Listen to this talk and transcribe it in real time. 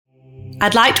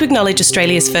I'd like to acknowledge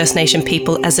Australia's First Nation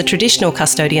people as the traditional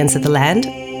custodians of the land,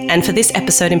 and for this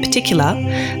episode in particular,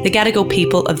 the Gadigal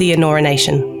people of the Eora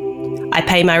Nation. I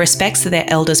pay my respects to their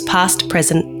elders past,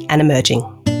 present and emerging.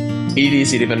 It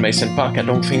is 11 Madison Park. I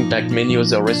don't think that many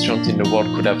other restaurants in the world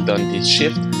could have done this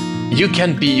shift. You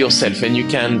can be yourself and you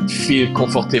can feel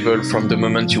comfortable from the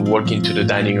moment you walk into the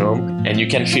dining room, and you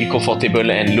can feel comfortable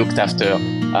and looked after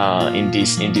in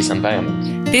this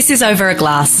environment. This is Over a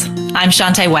Glass. I'm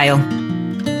Shantae Whale.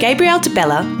 Gabriel Di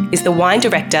Bella is the wine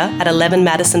director at 11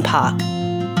 Madison Park,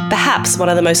 perhaps one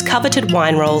of the most coveted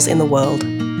wine roles in the world.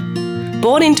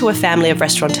 Born into a family of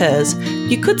restaurateurs,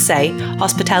 you could say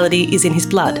hospitality is in his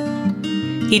blood.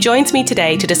 He joins me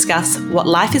today to discuss what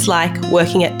life is like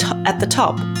working at the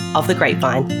top of the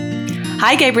grapevine.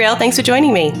 Hi Gabriel, thanks for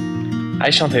joining me. Hi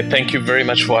Shantae, thank you very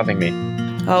much for having me.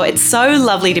 Oh, it's so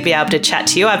lovely to be able to chat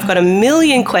to you. I've got a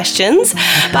million questions,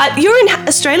 but you're in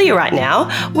Australia right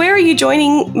now. Where are you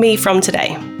joining me from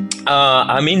today?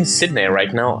 I'm in Sydney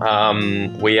right now.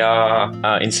 We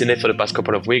are in Sydney for the past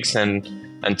couple of weeks, and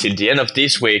until the end of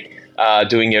this week,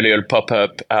 doing a little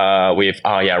pop-up with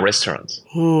Aria Restaurants.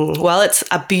 Well, it's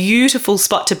a beautiful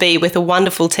spot to be with a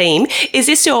wonderful team. Is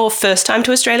this your first time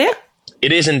to Australia?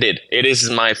 It is indeed. It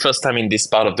is my first time in this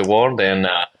part of the world, and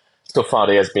so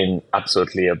far it has been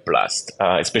absolutely a blast,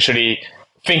 especially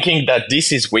thinking that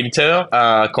this is winter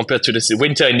compared to the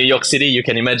winter in New York City. You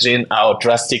can imagine how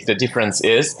drastic the difference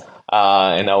is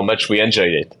and how much we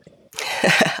enjoyed it.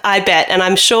 I bet. And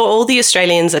I'm sure all the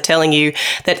Australians are telling you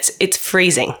that it's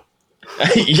freezing.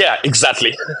 Yeah,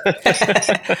 exactly.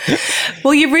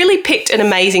 Well, you really picked an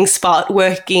amazing spot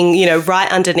working, right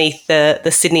underneath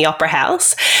the Sydney Opera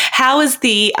House. How has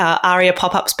the Aria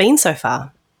pop-ups been so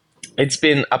far? It's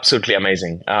been absolutely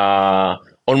amazing.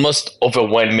 Almost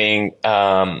overwhelming,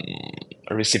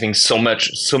 receiving so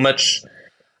much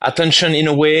attention in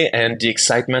a way, and the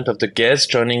excitement of the guests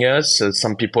joining us. So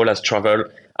some people have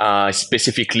traveled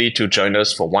specifically to join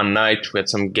us for one night. We had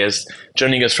some guests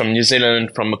joining us from New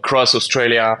Zealand, from across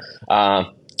Australia,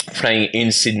 flying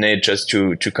in Sydney just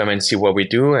to come and see what we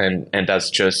do. And that's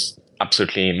just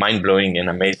absolutely mind-blowing and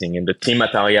amazing. And the team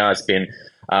at Aria has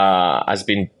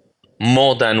been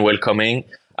more than welcoming.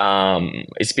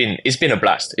 It's been a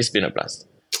blast. It's been a blast.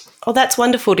 Oh, that's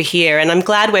wonderful to hear. And I'm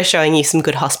glad we're showing you some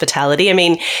good hospitality. I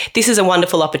mean, this is a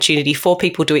wonderful opportunity for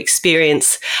people to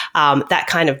experience that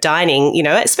kind of dining,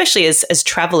 especially as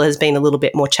travel has been a little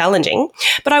bit more challenging.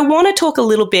 But I want to talk a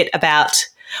little bit about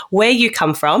where you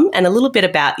come from and a little bit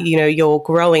about, your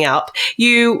growing up.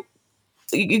 You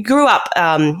grew up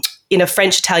in a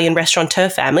French-Italian restaurateur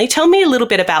family. Tell me a little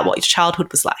bit about what your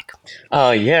childhood was like.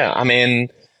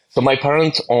 So my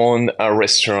parents owned a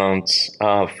restaurant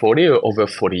over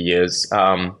 40 years.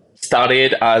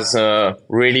 Started as a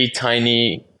really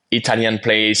tiny Italian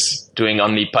place doing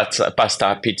only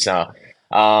pasta, pizza.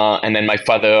 And then my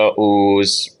father,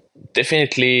 who's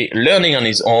definitely learning on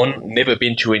his own, never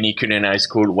been to any culinary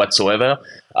school whatsoever,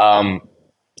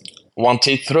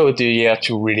 wanted throughout the year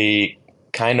to really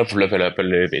kind of level up a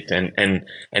little bit and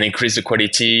increase the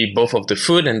quality both of the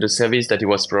food and the service that he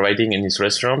was providing in his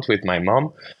restaurant with my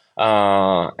mom.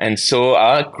 And so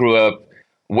I grew up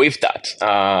with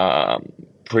that.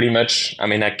 Pretty much,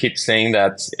 I keep saying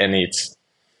that, and it's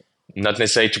not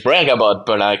necessarily to brag about,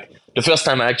 but like the first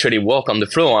time I actually walked on the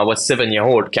floor, I was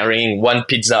 7-year-old carrying one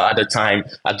pizza at a time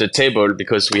at the table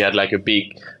because we had like a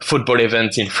big football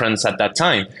event in France at that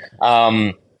time.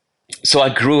 So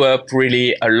I grew up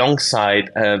really alongside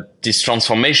this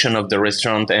transformation of the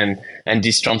restaurant and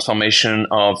this transformation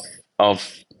of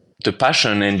the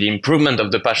passion and the improvement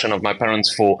of the passion of my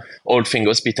parents for all things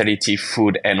hospitality,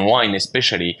 food, and wine,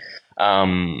 especially.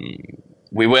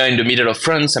 We were in the middle of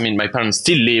France. My parents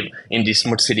still live in this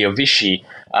small city of Vichy.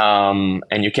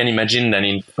 And you can imagine that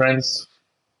in France,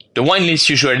 the wine lists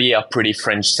usually are pretty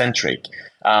French-centric.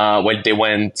 They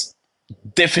went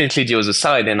definitely the other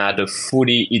side and had a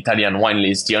fully Italian wine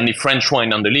list. The only French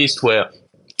wine on the list were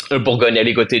a Bourgogne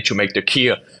Aligoté to make the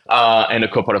kir and a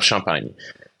couple of champagne.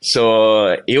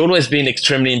 So it always been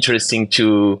extremely interesting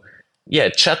to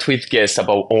chat with guests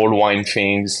about all wine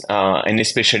things, and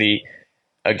especially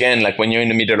again, like when you're in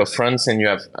the middle of France and you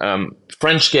have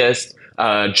French guests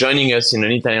joining us in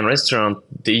an Italian restaurant,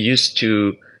 they used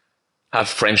to have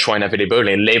French wine available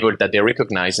and labeled that they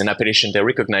recognize, an appellation they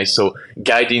recognize. So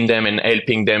guiding them and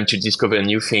helping them to discover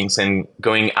new things and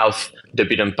going off the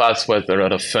beaten path was a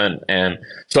lot of fun. And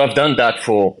so I've done that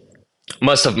for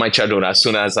most of my childhood. As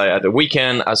soon as I had a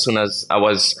weekend, as soon as I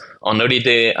was on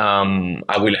holiday,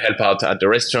 I will help out at the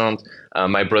restaurant.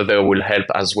 My brother will help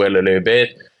as well a little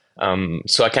bit.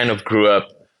 So I kind of grew up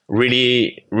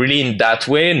really, really in that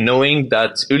way, knowing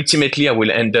that ultimately I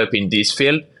will end up in this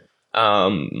field,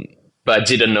 but I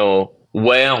didn't know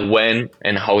where, when,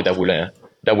 and how that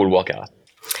will work out.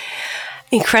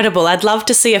 Incredible. I'd love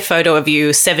to see a photo of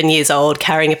you 7 years old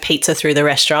carrying a pizza through the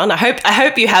restaurant. I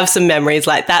hope you have some memories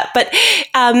like that. But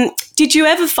did you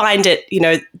ever find it,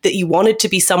 that you wanted to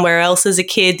be somewhere else as a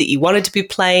kid, that you wanted to be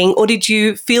playing, or did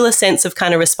you feel a sense of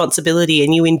kind of responsibility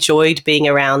and you enjoyed being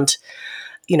around,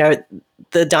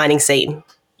 the dining scene?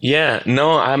 Yeah,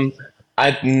 no,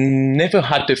 I'd never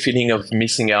had the feeling of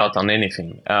missing out on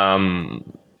anything.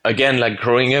 Again, like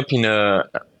growing up in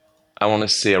I want to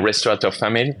say a restaurateur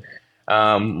family,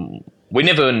 we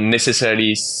never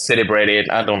necessarily celebrated,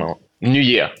 I don't know, New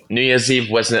Year. New Year's Eve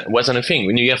wasn't a thing.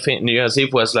 New Year's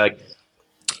Eve was like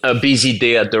a busy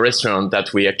day at the restaurant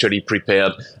that we actually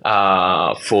prepared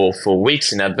for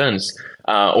weeks in advance.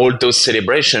 All those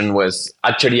celebration was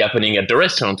actually happening at the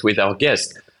restaurant with our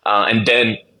guests. And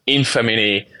then in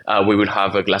family, we will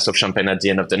have a glass of champagne at the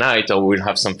end of the night, or we'll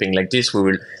have something like this. We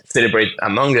will celebrate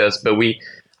among us, but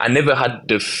I never had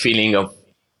the feeling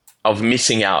of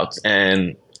missing out.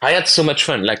 And I had so much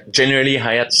fun. Like generally,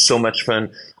 I had so much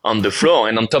fun on the floor.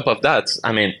 And on top of that,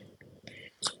 I mean,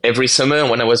 every summer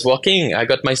when I was working, I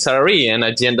got my salary, and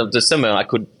at the end of the summer, I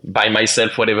could buy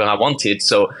myself whatever I wanted.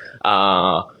 So,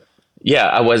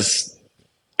 I was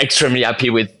extremely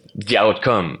happy with the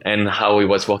outcome and how it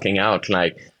was working out.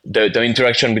 Like the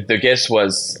interaction with the guests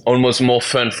was almost more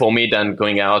fun for me than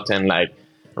going out and like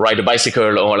ride a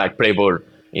bicycle or like play ball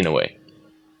in a way.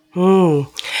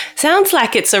 Sounds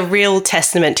like it's a real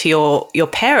testament to your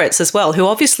parents as well, who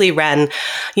obviously ran,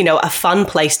 a fun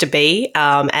place to be,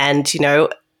 and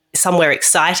somewhere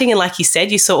exciting. And like you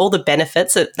said, you saw all the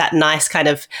benefits of that nice kind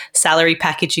of salary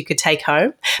package you could take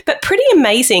home. But pretty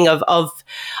amazing of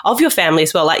your family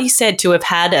as well. Like you said, to have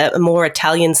had a more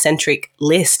Italian centric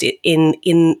list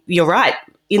in you're right,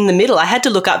 in the middle. I had to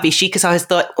look up Vichy because I was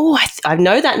thought, I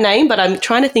know that name, but I'm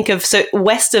trying to think of, so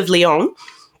west of Lyon.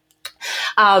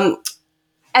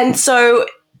 And so,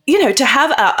 to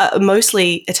have a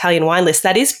mostly Italian wine list,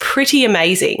 that is pretty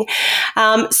amazing.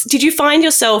 Did you find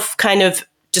yourself kind of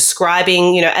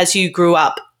describing, as you grew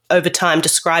up over time,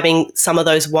 describing some of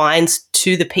those wines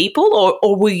to the people,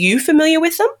 or were you familiar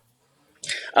with them?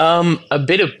 A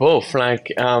bit of both. Like,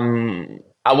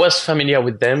 I was familiar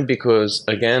with them because,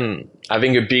 again,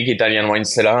 having a big Italian wine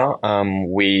cellar,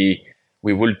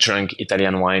 we will drink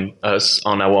Italian wine us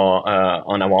on our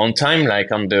own time,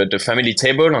 like on the family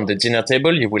table, on the dinner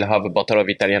table, you will have a bottle of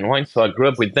Italian wine. So I grew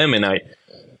up with them, and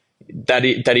that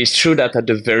is true that at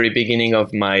the very beginning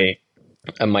of my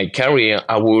career,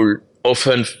 I will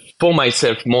often for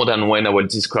myself more than when I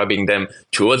was describing them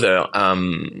to other.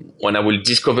 When I will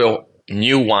discover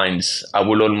new wines, I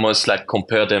will almost like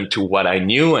compare them to what I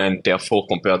knew, and therefore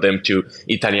compare them to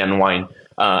Italian wine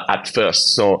at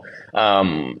first. So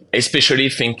especially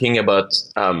thinking about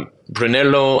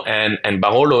Brunello and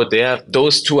Barolo,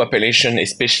 those two appellations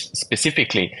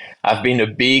specifically have been a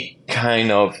big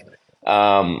kind of,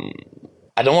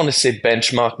 I don't want to say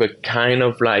benchmark, but kind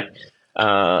of like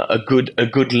a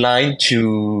good line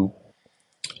to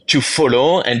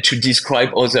follow and to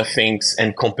describe other things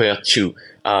and compare to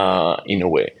in a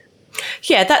way.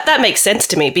 Yeah, that makes sense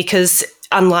to me, because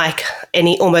unlike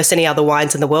almost any other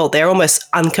wines in the world, they're almost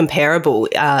uncomparable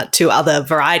to other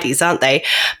varieties, aren't they?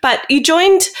 But you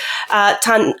joined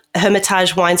Tan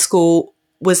Hermitage Wine School,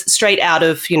 was straight out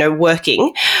of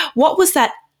working. What was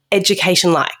that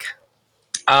education like?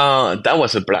 That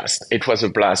was a blast. It was a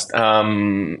blast.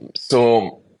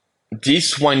 So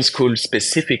this wine school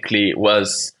specifically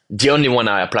was the only one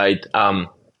I applied.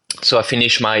 So I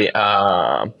finished my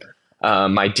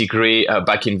degree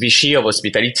back in Vichy of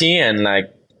hospitality, and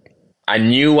like I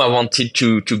knew I wanted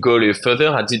to go a little further.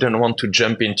 I didn't want to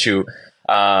jump into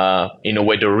in a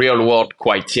way the real world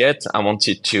quite yet. I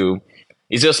wanted to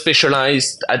either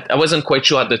specialize. I wasn't quite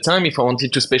sure at the time if I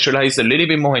wanted to specialize a little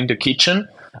bit more in the kitchen,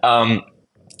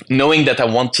 knowing that I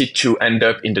wanted to end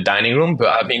up in the dining room,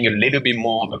 but having a little bit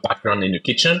more of a background in the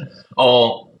kitchen,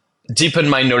 or deepen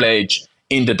my knowledge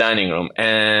in the dining room.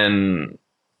 And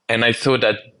I thought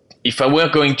that if I were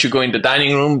going to go in the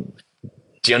dining room,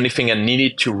 the only thing I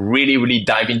needed to really, really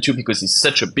dive into, because it's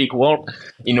such a big world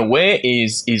in a way,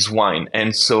 is wine.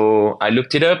 And so I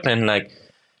looked it up, and like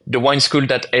the wine school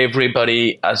that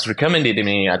everybody has recommended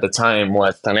me at the time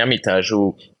was Tan Hermitage,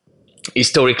 who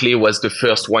historically was the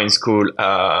first wine school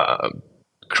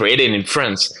created in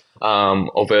France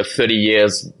over 30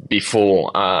 years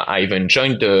before I even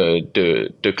joined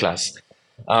the class.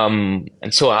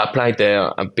 And so I applied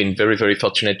there. I've been very, very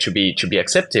fortunate to be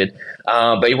accepted.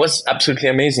 But it was absolutely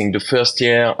amazing. The first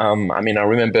year, I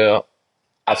remember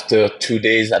after 2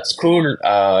 days at school,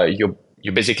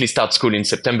 you basically start school in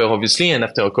September, obviously, and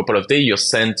after a couple of days, you're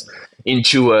sent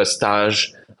into a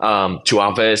stage to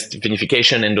harvest,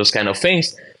 vinification, and those kind of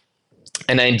things.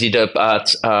 And I ended up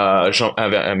at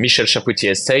Michel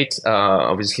Chapoutier Estate,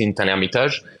 obviously in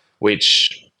Tann-Hermitage,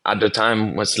 which at the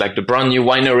time was like the brand new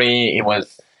winery.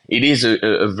 It is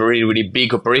a very, really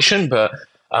big operation, but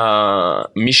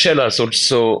Michel has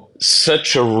also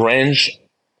such a range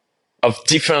of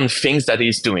different things that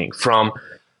he's doing, from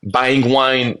buying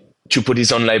wine to put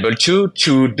his own label to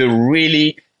the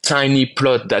really tiny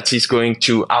plot that he's going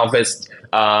to harvest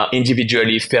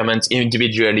individually, ferment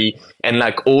individually, and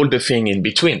like all the thing in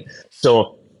between.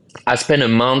 So I spent a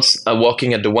month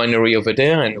working at the winery over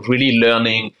there and really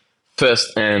learning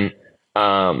first and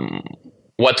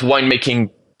what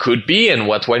winemaking could be and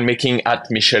what winemaking at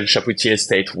Michel Chapoutier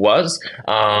Estate was,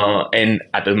 and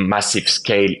at a massive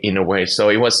scale in a way. So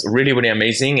it was really, really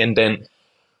amazing. And then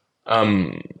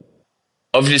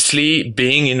obviously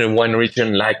being in a wine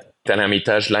region like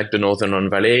Tann-Hermitage, like the Northern Rhone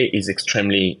Valley, is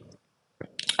extremely,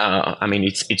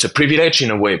 it's a privilege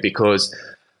in a way, because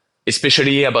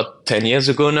especially about 10 years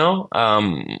ago now,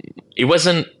 it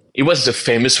was the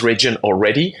famous region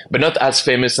already, but not as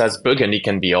famous as Burgundy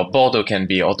can be, or Bordeaux can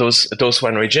be, or those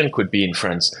wine region could be in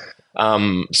France.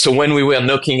 So when we were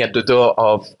knocking at the door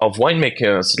of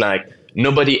winemakers, like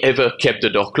nobody ever kept the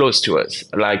door closed to us.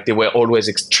 Like they were always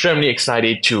extremely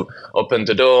excited to open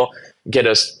the door, get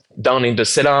us down in the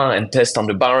cellar and test on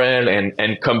the barrel,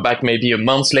 and come back maybe a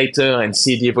month later and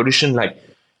see the evolution. Like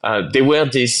they were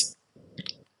this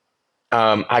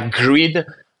agreed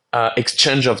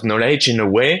exchange of knowledge in a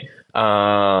way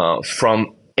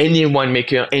from any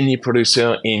winemaker, any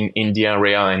producer in the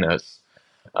area and us.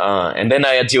 And then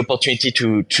I had the opportunity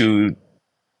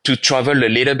to travel a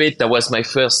little bit. That was my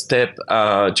first step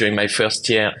during my first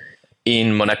year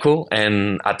in Monaco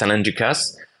and at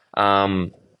Alain-Ducasse.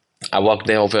 I worked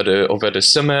there over the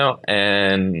summer,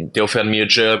 and they offered me a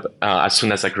job as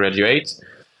soon as I graduate.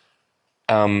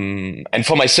 And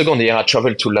for my second year, I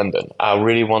traveled to London. I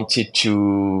really wanted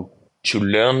to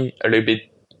learn a little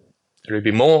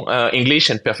bit more English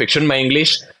and perfection my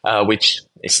English, which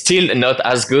is still not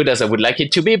as good as I would like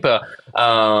it to be. But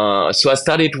so I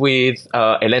started with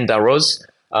Hélène Darroze.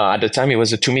 At the time, it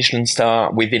was a 2 Michelin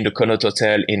star within the Connaught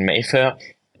Hotel in Mayfair.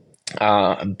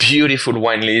 Beautiful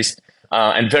wine list,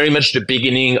 and very much the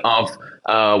beginning of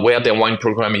where their wine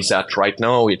program is at right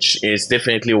now, which is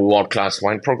definitely a world-class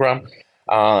wine program.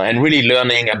 And really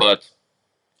learning about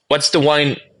what's the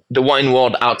wine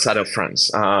world outside of France.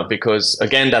 Because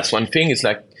again, that's one thing. It's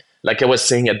like I was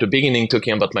saying at the beginning,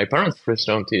 talking about my parents'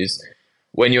 restaurant, is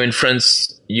when you're in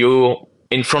France, you're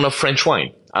in front of French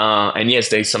wine. And yes,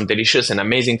 there's some delicious and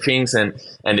amazing things and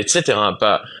etc.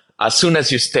 But as soon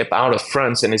as you step out of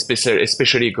France, and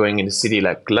especially going in a city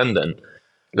like London,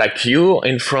 like you're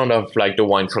in front of like the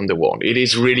wine from the world. It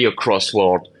is really a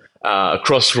crossroad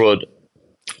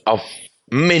of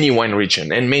many wine regions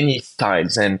and many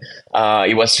styles. And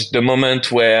it was the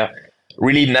moment where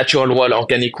really natural wild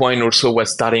organic wine also was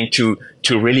starting to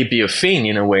really be a thing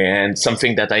in a way, and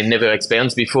something that I never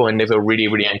experienced before and never really,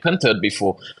 really encountered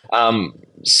before.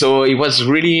 So it was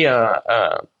really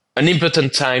an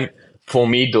important time for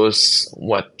me, those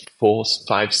 4,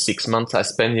 5, 6 months I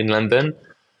spent in London.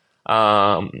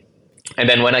 And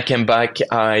then when I came back,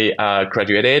 I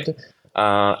graduated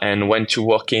and went to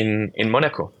work in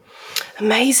Monaco.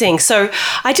 Amazing. So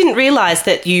I didn't realize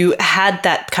that you had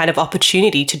that kind of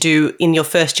opportunity to do in your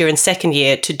first year and second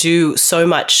year, to do so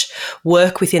much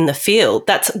work within the field.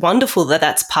 That's wonderful that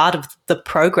that's part of the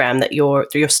program that you're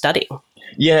studying.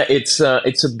 Yeah, it's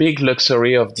a big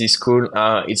luxury of this school.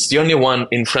 It's the only one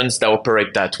in France that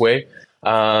operate that way.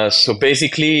 So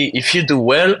basically, if you do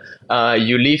well,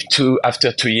 you leave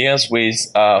after 2 years with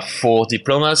 4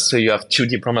 diplomas. So you have 2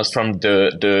 diplomas from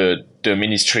the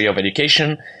Ministry of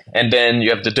Education, and then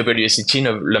you have the WSET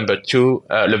level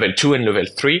 2 and level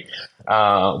 3,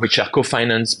 which are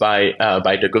co-financed by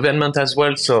the government as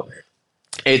well. So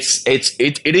it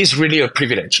is really a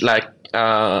privilege. Like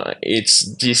it's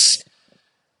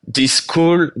this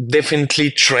school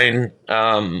definitely trained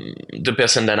the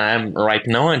person that I am right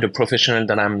now and the professional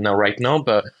that I'm now right now.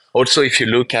 But also, if you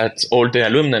look at all the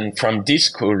alumni from this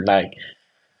school, like,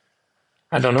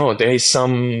 I don't know, there is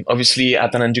some, obviously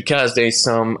at Alain-Ducasse, there is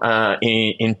some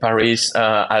in Paris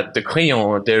at the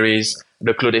Crillon, there is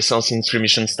the Claude Essence in 3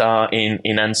 Michelin star in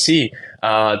Annecy.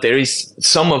 There is,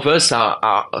 some of us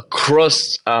are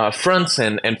across France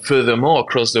and furthermore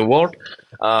across the world.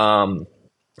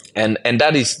 and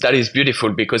that is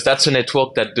beautiful because that's a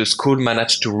network that the school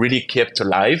managed to really keep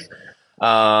alive.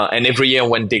 And every year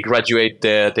when they graduate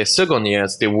their second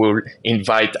years, they will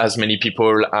invite as many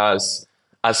people as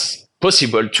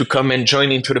possible to come and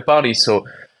join into the party. So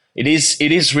it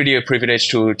is really a privilege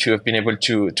to have been able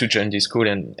to join this school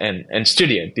and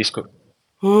study at this school.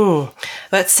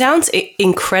 That sounds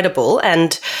incredible,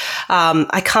 and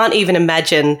I can't even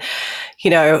imagine,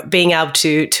 being able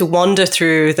to wander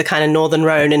through the kind of Northern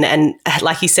Rhone and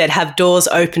like you said, have doors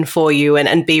open for you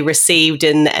and be received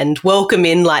and welcome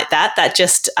in like that. That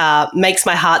just makes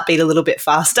my heart beat a little bit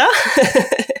faster.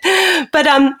 But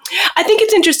I think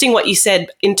it's interesting what you said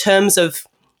in terms of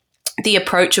the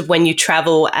approach of when you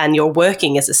travel and you're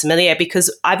working as a sommelier, because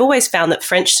I've always found that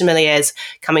French sommeliers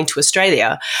coming to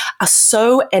Australia are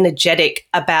so energetic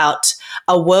about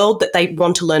a world that they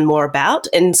want to learn more about.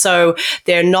 And so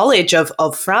their knowledge of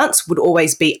France would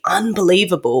always be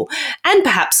unbelievable, and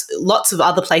perhaps lots of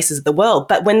other places of the world.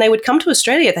 But when they would come to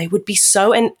Australia, they would be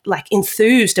so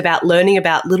enthused about learning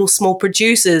about little small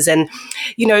producers. And,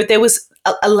 there was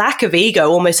a lack of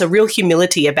ego, almost a real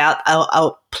humility about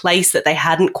a place that they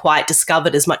hadn't quite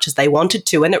discovered as much as they wanted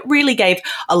to. And it really gave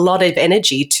a lot of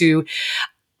energy to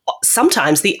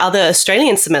sometimes the other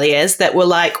Australian sommeliers that were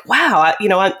like, wow,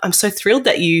 I'm so thrilled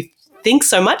that you think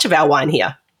so much of our wine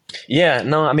here. Yeah,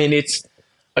 no, I mean, it's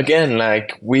again,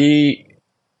 like we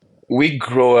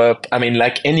grow up. I mean,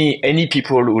 like any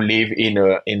people who live in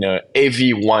a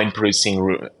heavy wine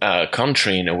producing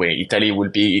country, in a way, Italy will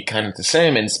be kind of the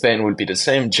same, and Spain will be the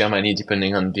same. Germany,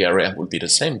 depending on the area, will be the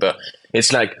same. But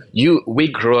it's like we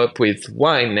grow up with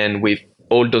wine and with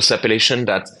all those appellations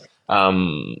that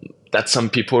some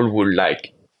people would,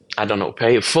 like, I don't know,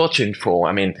 pay a fortune for.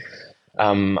 I mean,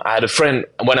 I had a friend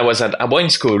when I was at a wine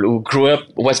school who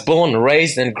was born,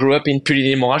 raised, and grew up in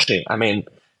Puy-de-Dôme. I mean,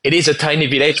 it is a tiny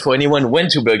village for anyone who went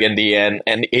to Burgundy,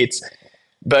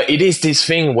 but it is this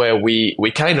thing where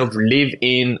we kind of live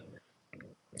in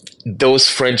those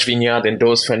French vineyards and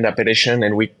those French appellations,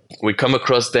 and we come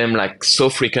across them like so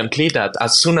frequently that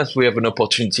as soon as we have an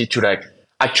opportunity to like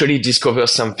actually discover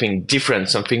something different,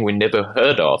 something we never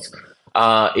heard of,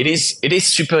 it is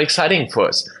super exciting for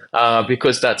us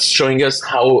because that's showing us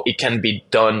how it can be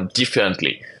done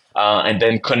differently. And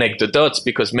then connect the dots,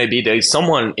 because maybe there is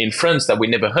someone in France that we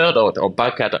never heard of, or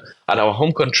back at our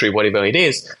home country, whatever it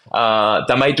is,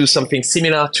 that might do something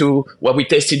similar to what we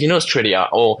tested in Australia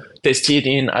or tested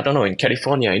in, I don't know, in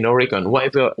California, in Oregon,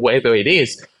 wherever it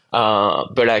is.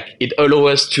 But like it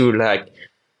allows us to like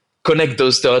connect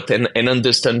those dots and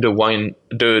understand the wine,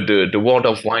 the world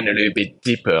of wine a little bit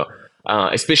deeper.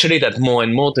 Especially that more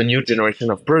and more the new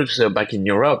generation of producers back in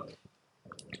Europe,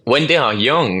 when they are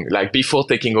young, like before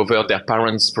taking over their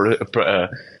parents'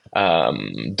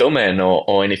 domain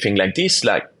or anything like this,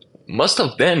 like most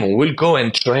of them will go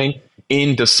and train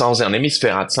in the Southern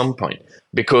Hemisphere at some point,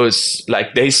 because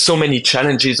like there is so many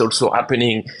challenges also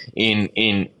happening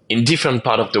in different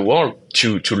part of the world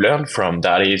to learn from.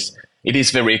 It is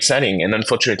very exciting, and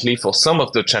unfortunately for some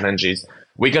of the challenges,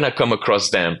 we're gonna come across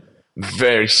them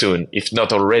very soon, if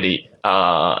not already,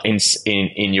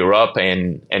 in Europe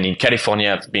and in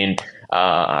California.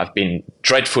 Have been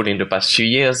dreadful in the past few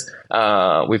years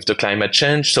with the climate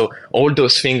change. So all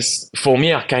those things for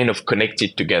me are kind of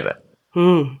connected together.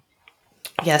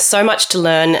 Yeah, so much to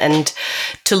learn, and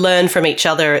to learn from each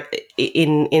other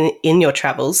in your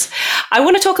travels. I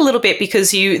want to talk a little bit,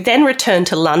 because you then returned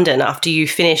to London after you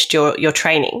finished your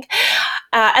training.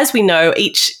 As we know,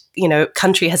 each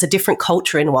country has a different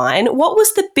culture in wine. What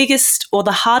was the biggest or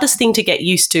the hardest thing to get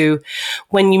used to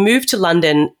when you moved to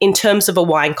London in terms of a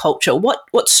wine culture?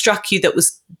 What struck you that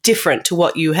was different to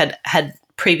what you had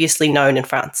previously known in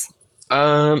France?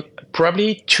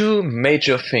 Probably two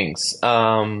major things.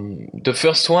 The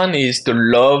first one is the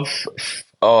love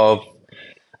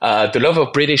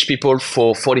of British people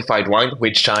for fortified wine,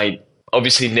 which I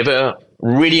obviously never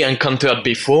really encountered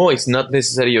before. It's not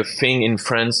necessarily a thing in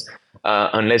France,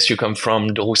 unless you come from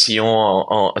the Roussillon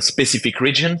or a specific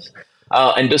region.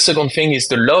 And the second thing is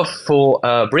the love for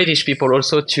British people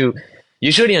also to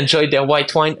usually enjoy their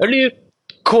white wine a little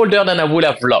colder than I would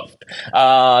have loved.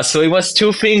 So it was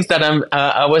two things that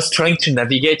I was trying to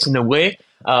navigate in a way.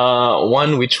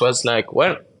 One which was like,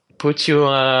 well, put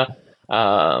your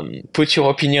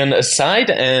opinion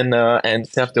aside and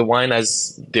serve the wine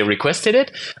as they requested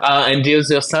it. And the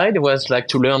other side was like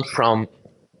to learn from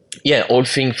all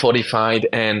things fortified,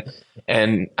 and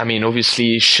I mean,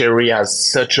 obviously sherry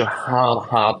has such a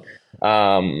hard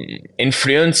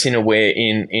influence in a way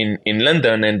in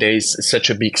London, and there is such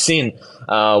a big scene,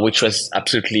 which was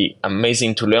absolutely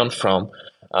amazing to learn from.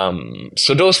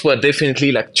 So those were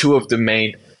definitely like two of the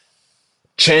main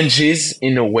changes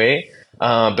in a way.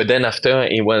 But then after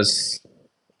it was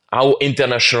how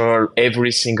international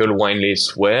every single wine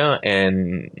lists were,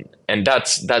 and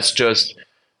that's just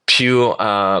pure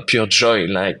joy.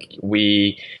 Like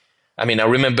I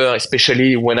remember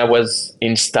especially when I was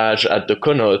in stage at the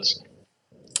Connaught,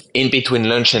 in between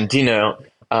lunch and dinner,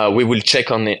 we will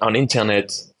check on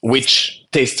internet which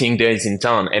tasting there is in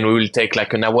town, and we will take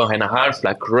like an hour and a half,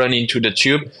 like run into the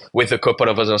tube with a couple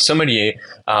of other sommelier,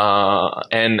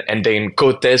 and then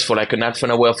go test for like an half an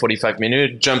hour, 45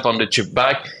 minutes, jump on the tube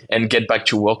back, and get back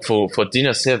to work for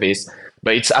dinner service.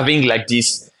 But it's having like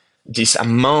this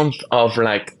amount of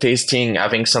like tasting,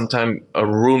 having sometime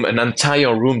an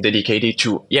entire room dedicated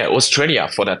to Australia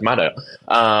for that matter,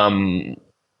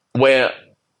 where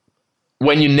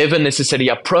when you never necessarily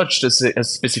approach a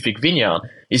specific vineyard,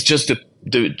 it's just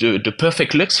the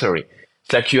perfect luxury.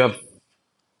 It's like you have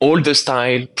all the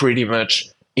style pretty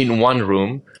much in one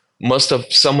room.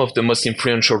 Some of the most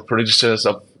influential producers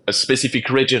of a specific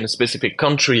region, a specific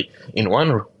country in one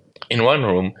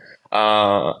room,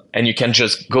 and you can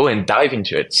just go and dive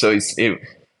into it. So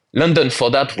London for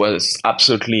that was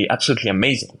absolutely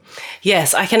amazing.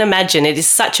 Yes, I can imagine. It is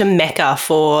such a mecca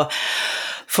for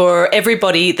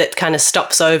everybody that kind of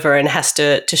stops over and has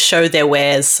to show their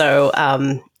wares. So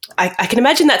I can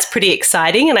imagine that's pretty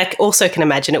exciting. And I also can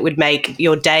imagine it would make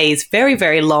your days very,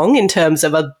 very long in terms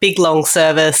of a big, long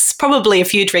service, probably a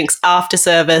few drinks after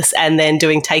service, and then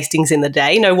doing tastings in the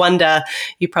day. No wonder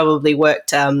you probably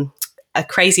worked a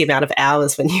crazy amount of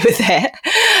hours when you were there.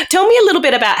 Tell me a little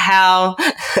bit about how,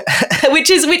 which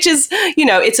is,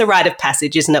 it's a rite of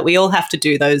passage, isn't it? We all have to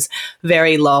do those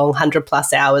very long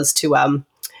 100+ hours to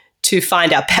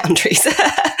find our boundaries.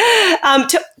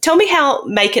 Tell me how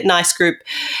Make It Nice Group,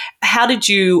 how did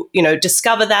you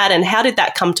discover that, and how did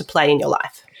that come to play in your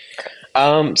life?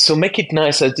 So Make It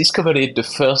Nice, I discovered it the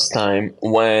first time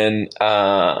when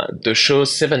the show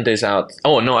 7 Days Out.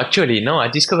 Oh, no, actually, no, I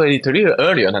discovered it a little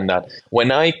earlier than that.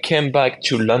 When I came back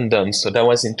to London, so that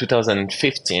was in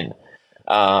 2015,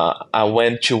 I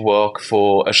went to work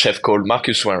for a chef called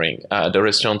Marcus Waring. The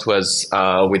restaurant was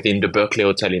within the Berkeley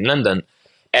Hotel in London.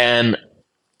 And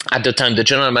at the time, the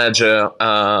general manager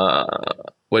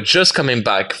was just coming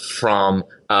back from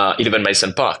 11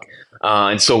 Madison Park.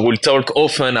 And so we'll talk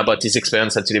often about his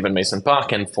experience at 11 Madison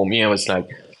Park. And for me, I was like,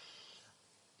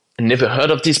 never heard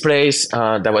of this place.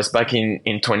 That was back in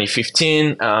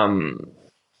 2015.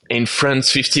 In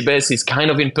France, 50 base is kind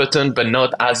of important, but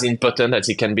not as important as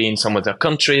it can be in some other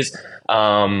countries.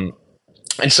 And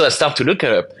so I start to look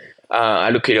it up. I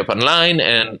look it up online,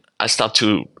 and I start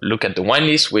to look at the wine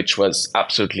list, which was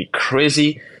absolutely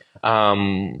crazy.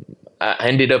 I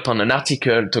ended up on an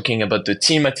article talking about the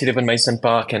team at 11 Madison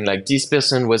Park, and like this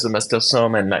person was a master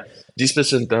som, and like this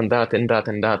person done that and that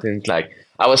and that, and like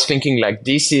I was thinking like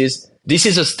this is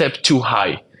a step too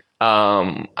high.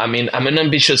 I mean, I'm an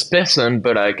ambitious person,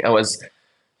 but like I was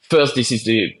first. This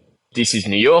is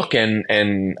New York,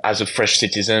 and as a fresh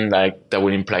citizen, like that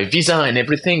would imply visa and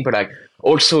everything, but like.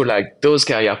 Also, like those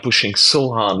guys are pushing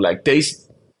so hard, like there's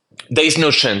no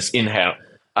chance in hell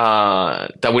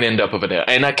that will end up over there.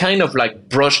 And I kind of like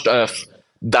brushed off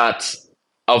that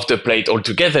off the plate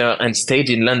altogether and stayed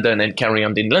in London and carry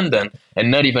on in London and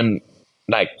not even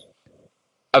like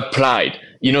applied.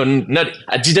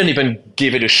 I didn't even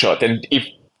give it a shot. And if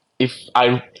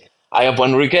I have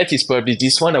one regret, is probably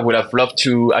this one. I would have loved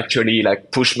to actually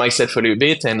like push myself a little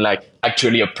bit and like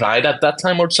actually applied at that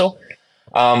time also.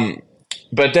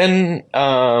 But then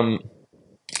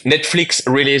Netflix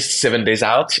released 7 Days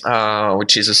Out,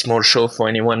 which is a small show for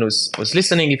anyone who's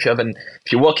listening. If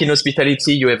you work in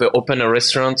hospitality, you ever open a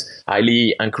restaurant, I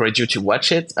highly encourage you to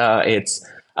watch it. It's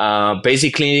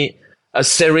basically a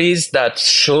series that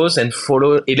shows and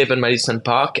follows 11 Madison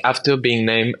Park after being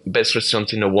named best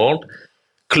restaurant in the world,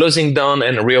 closing down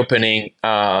and reopening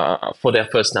for their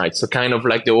first night. So kind of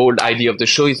like the whole idea of the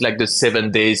show is like the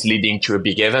 7 days leading to a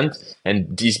big event,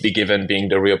 and this big event being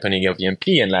the reopening of EMP.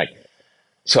 And like,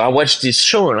 so I watched this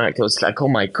show and like, I was like, oh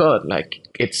my God, like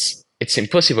it's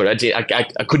impossible. I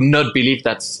could not believe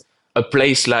that a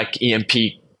place like EMP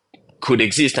could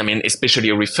exist. I mean, especially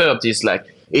a refurb is like,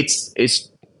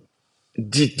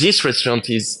 this restaurant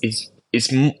is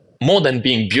more than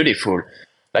being beautiful.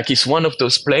 Like it's one of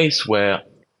those places where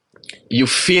you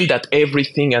feel that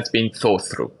everything has been thought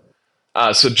through.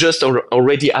 So just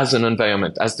already as an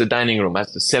environment, as the dining room,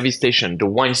 as the service station, the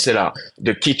wine cellar,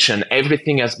 the kitchen,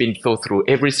 everything has been thought through.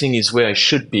 Everything is where it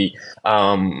should be.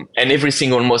 And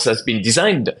everything almost has been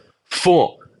designed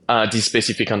for this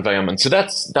specific environment. So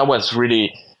that was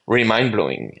really, really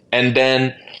mind-blowing. And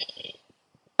then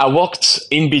I worked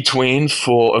in between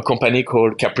for a company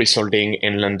called Caprice Holding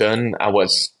in London. I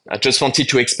just wanted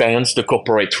to experience the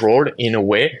corporate role in a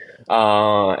way,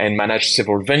 and manage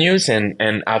several venues.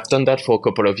 And I've done that for a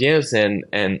couple of years. And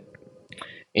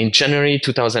in January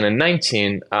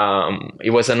 2019,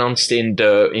 it was announced in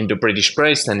the British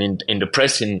press and in the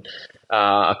press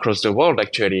across the world,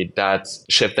 actually, that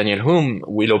Chef Daniel Hume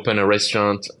will open a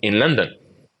restaurant in London.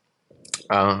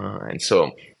 And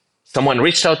so someone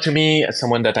reached out to me,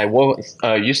 someone that I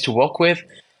used to work with.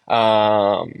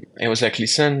 It was like,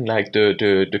 listen, like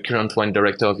the current wine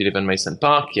director of 11 Madison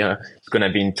Park, yeah, is going to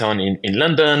be in town in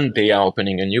London. They are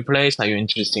opening a new place. Are you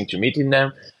interested to meeting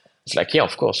them? It's like, yeah,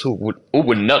 of course. Who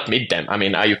would not meet them? I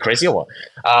mean, are you crazy or what?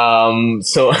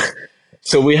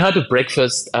 So we had a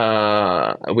breakfast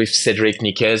with Cedric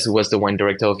Niquez, who was the wine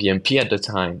director of EMP at the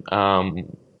time.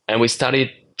 And we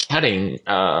started chatting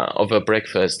over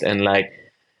breakfast. And like,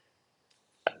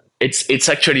 it's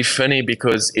actually funny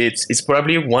because it's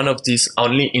probably one of these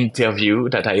only interview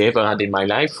that I ever had in my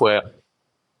life where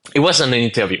it wasn't an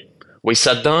interview. We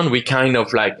sat down, we kind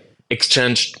of like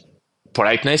exchanged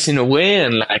politeness in a way,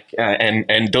 and like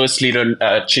and those little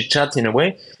chit chat in a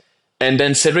way. And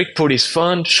then Cedric pulled his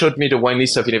phone, showed me the wine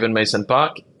list of 11 Madison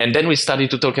Park, and then we started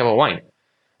to talk about wine.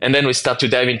 And then we start to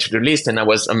dive into the list, and I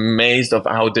was amazed of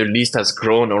how the list has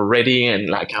grown already, and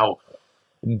like how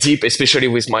deep, especially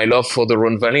with my love for the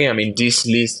Rhone Valley. I mean, this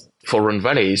list for Rhone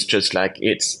Valley is just like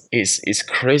it's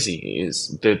crazy.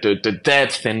 Is the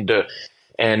depth and the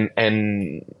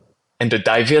and the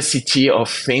diversity of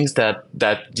things that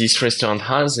this restaurant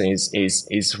has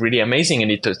is really amazing,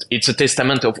 and it's a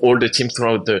testament of all the team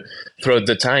throughout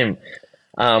the time.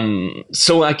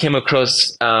 So I came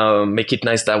across Make It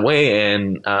Nice that way,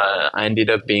 and I ended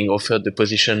up being offered the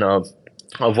position of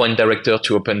wine director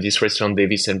to open this restaurant,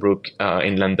 Davis and Brook,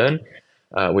 in London,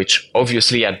 which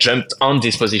obviously I jumped on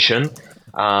this position.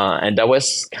 And that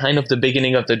was kind of the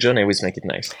beginning of the journey with Make It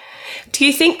Nice. Do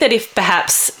you think that if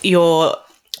perhaps your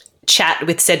chat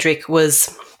with Cedric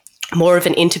was more of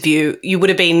an interview, you would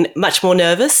have been much more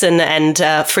nervous and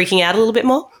freaking out a little bit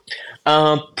more?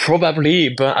 Probably,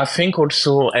 but I think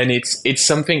also, and it's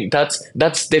something that's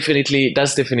definitely true.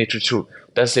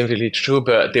 That's definitely true.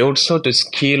 But also the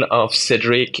skill of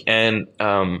Cedric, and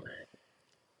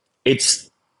it's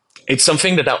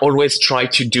something that I always try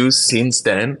to do since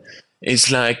then.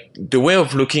 It's like the way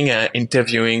of looking at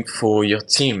interviewing for your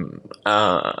team.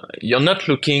 You're not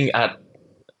looking at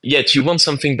yet. You want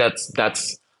something that's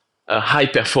a high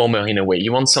performer in a way.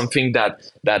 You want something that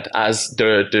has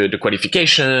the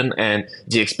qualification and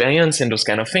the experience and those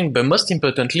kind of things. But most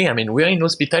importantly, I mean, we're in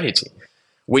hospitality.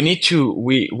 We need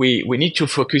to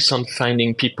focus on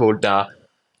finding people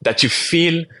that you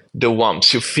feel the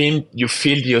warmth, you feel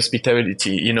the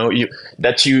hospitality. You know, you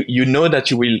that you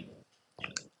will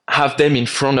have them in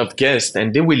front of guests,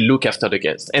 and they will look after the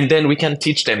guests, and then we can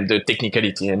teach them the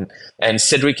technicality. And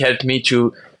Cedric helped me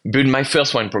to build my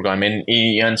first wine program, and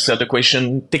he answered the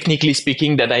question, technically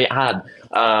speaking, that I had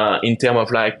in terms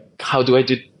of like, how do I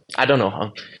do? I don't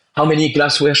know how many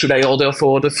glassware should I order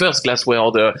for the first glassware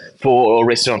order for a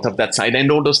restaurant of that side,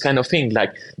 and all those kind of things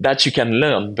like that you can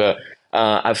learn. But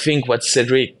I think what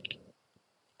Cedric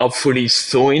hopefully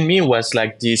saw in me was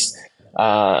like this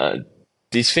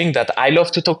thing that I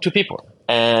love to talk to people,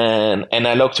 and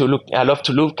I love to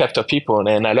look after people,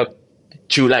 and I love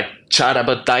to like chat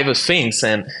about diverse things,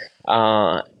 and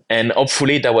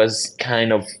hopefully that was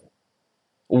kind of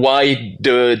why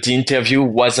the interview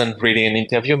wasn't really an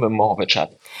interview, but more of a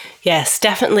chat. Yes,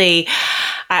 definitely.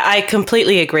 I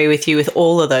completely agree with you with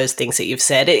all of those things that you've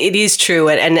said. It is true,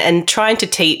 and trying to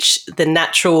teach the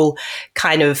natural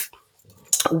kind of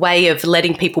way of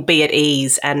letting people be at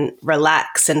ease and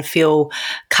relax and feel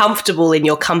comfortable in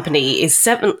your company is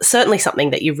certainly something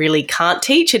that you really can't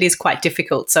teach. It is quite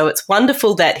difficult. So it's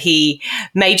wonderful that he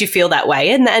made you feel that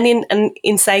way. And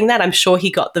in saying that, I'm sure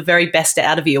he got the very best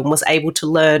out of you and was able to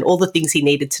learn all the things he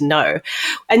needed to know.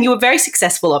 And you were very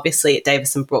successful, obviously, at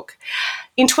Davis and Brook.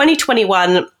 In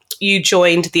 2021, you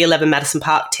joined the 11 Madison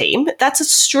Park team. That's a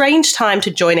strange time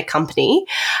to join a company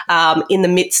in the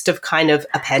midst of kind of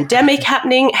a pandemic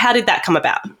happening. How did that come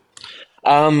about?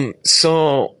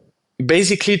 So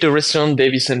basically, the restaurant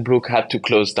Davis and Brook had to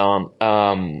close down,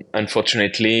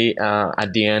 unfortunately,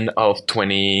 at the end of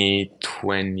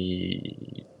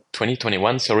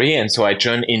 2021, sorry. And so I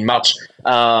joined in March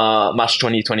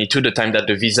 2022, the time that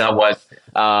the visa was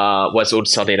all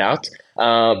sorted out.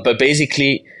 But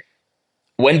basically,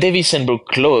 when Davis and Brook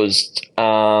closed,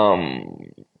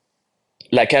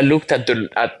 like I looked at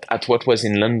what was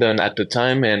in London at the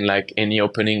time, and like any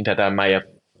opening that I might have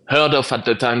heard of at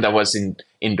the time that was in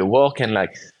the work, and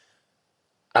like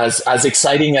as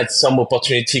exciting as some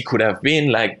opportunity could have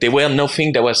been, like there were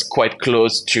nothing that was quite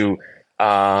close to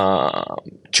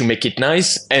make it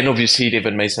nice. And obviously,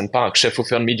 even Madison Park, Chef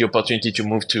offered me the opportunity to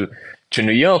move to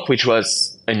New York, which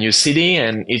was a new city,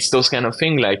 and it's those kind of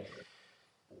thing. Like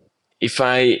if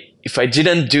I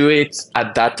didn't do it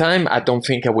at that time, I don't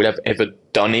think I would have ever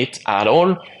done it at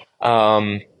all.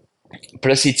 Um,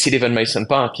 Plus, it's 11 Madison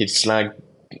Park. It's like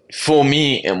for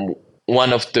me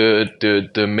one of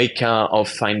the mecca of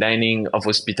fine dining, of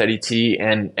hospitality,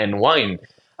 and wine.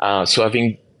 So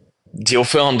having the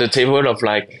offer on the table of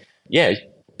like, yeah,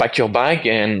 pack your bag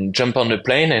and jump on the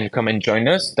plane and come and join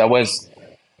us. That was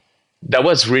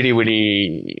really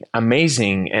really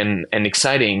amazing and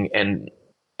exciting and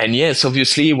yes,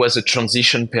 obviously it was a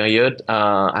transition period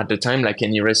at the time, like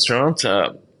any restaurant.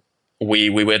 We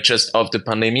were just off the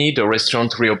pandemic. The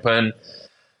restaurant reopened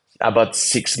about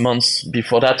 6 months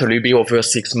before that, a little bit over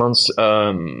 6 months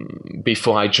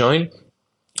before I joined,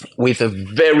 with a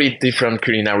very different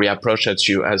culinary approach, as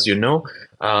you know.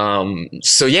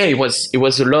 So yeah, it was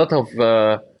a lot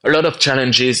of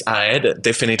challenges I had,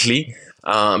 definitely.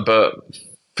 But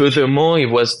furthermore, it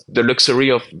was the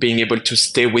luxury of being able to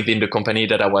stay within the company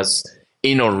that I was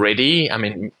in already. I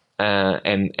mean,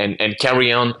 and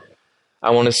carry on. I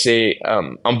want to say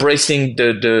embracing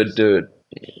the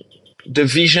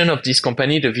vision of this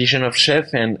company, the vision of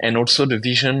Chef, and also the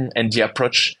vision and the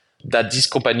approach that this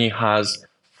company has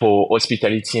for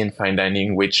hospitality and fine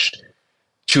dining, which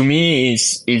to me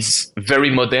is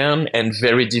very modern and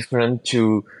very different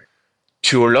to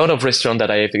a lot of restaurants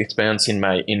that I have experienced in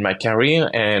my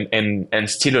career, and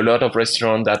still a lot of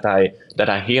restaurants that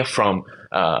I hear from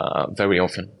very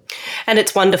often. And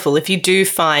it's wonderful if you do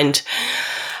find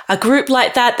a group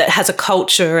like that has a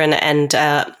culture and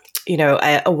a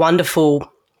wonderful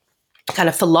kind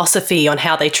of philosophy on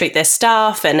how they treat their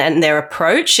staff and their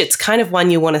approach. It's kind of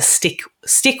one you want to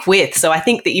stick with. So I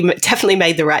think that you definitely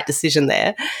made the right decision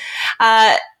there.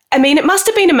 I mean, it must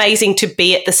have been amazing to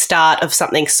be at the start of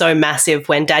something so massive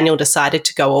when Daniel decided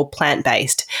to go all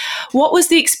plant-based. What was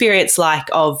the experience like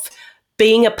of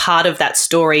being a part of that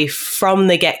story from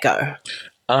the get-go?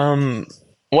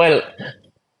 Well,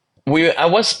 I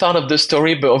was part of the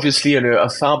story, but obviously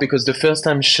afar, because the first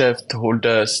time Chef told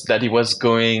us that he was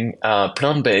going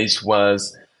plant-based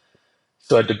was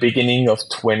so at the beginning of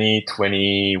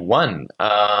 2021.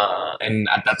 And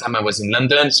at that time I was in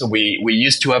London, so we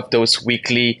used to have those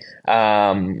weekly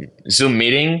Zoom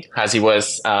meeting, as it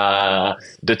was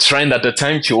the trend at the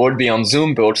time to all be on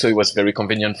Zoom, but also it was very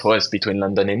convenient for us between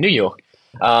London and New York.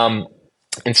 And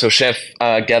so Chef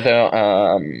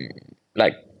gather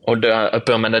like all the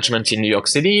upper management in New York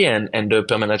City and the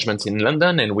upper management in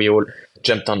London, and we all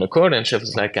jumped on the call, and Chef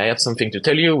was like, I have something to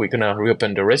tell you. We're going to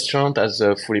reopen the restaurant as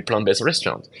a fully plant-based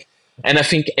restaurant. And I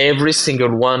think every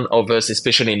single one of us,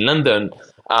 especially in London,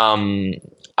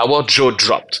 our jaw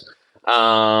dropped.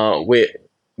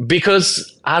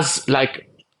 Because as like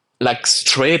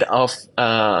straight off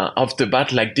the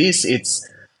bat like this, it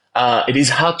is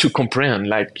hard to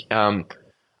comprehend.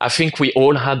 I think we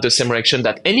all had the same reaction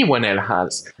that anyone else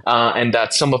has, and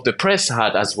that some of the press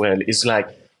had as well. Is like,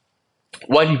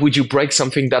 why would you break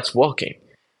something that's working?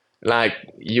 Like,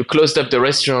 you closed up the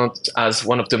restaurant as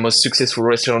one of the most successful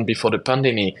restaurants before the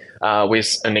pandemic,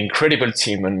 with an incredible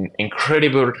team and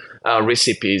incredible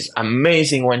recipes,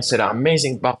 amazing wine cellar,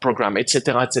 amazing bar program,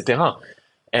 etc., etc.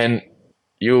 And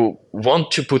you want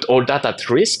to put all that at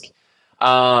risk.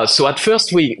 So at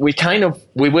first we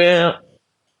were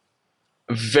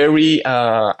very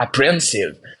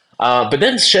apprehensive. But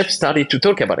then Chef started to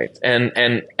talk about it, and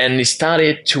it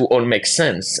started to all make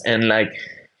sense. And like,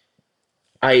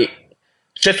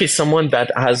 Chef is someone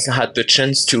that has had the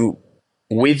chance to,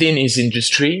 within his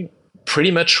industry,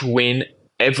 pretty much win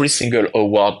every single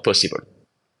award possible.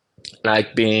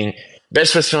 Like being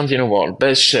best restaurant in the world,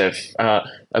 best chef,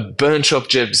 a bunch of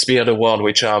James Beard Awards,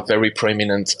 which are very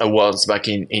prominent awards back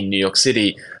in New York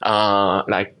City,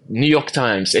 like New York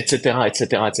Times, etc.,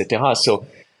 etc., etc. So,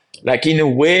 like, in a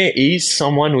way, he's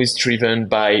someone who is driven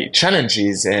by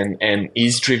challenges and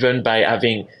is driven by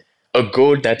having a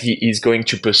goal that he is going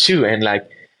to pursue. And like,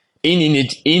 he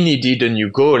needed a new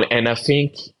goal. And I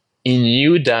think he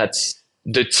knew that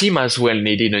the team as well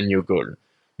needed a new goal.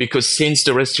 Because since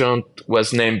the restaurant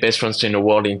was named Best Restaurant in the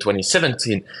World in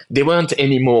 2017, there weren't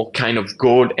any more kind of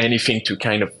goal, anything to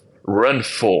kind of run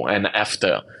for and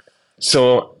after.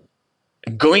 So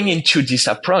going into this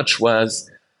approach was,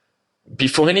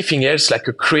 before anything else, like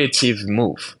a creative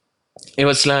move. It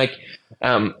was like,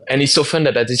 and it's so fun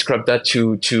that I described that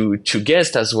to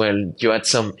guests as well. You had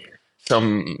some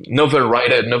some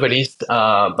novelist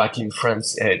back in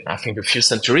France, I think a few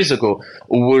centuries ago,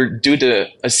 who would do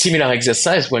a similar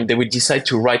exercise when they would decide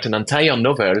to write an entire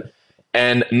novel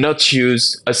and not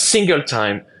use a single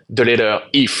time the letter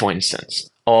E, for instance,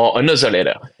 or another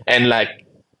letter. And like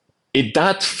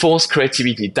that forced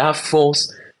creativity, that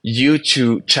forced you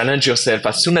to challenge yourself.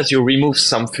 As soon as you remove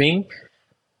something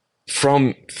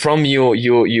from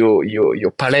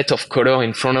your palette of color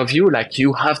in front of you, like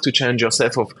you have to challenge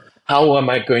yourself of how am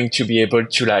I going to be able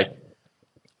to like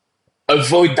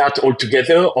avoid that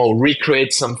altogether or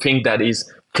recreate something that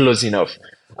is close enough.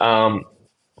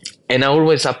 And I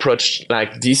always approach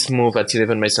like this move at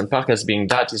 11 Madison Park as being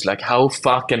that is like, how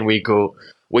far can we go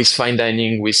with fine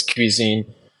dining, with cuisine,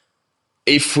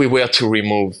 if we were to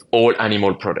remove all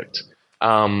animal product?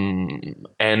 And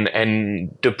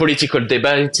the political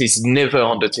debate is never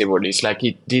on the table. It's like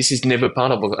this is never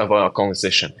part of our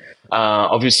conversation.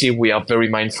 Obviously, we are very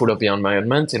mindful of the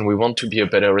environment, and we want to be a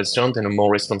better restaurant and a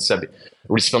more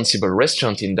responsible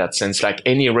restaurant in that sense, like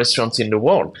any restaurant in the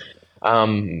world.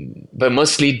 But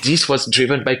mostly this was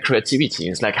driven by creativity.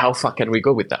 It's like, how far can we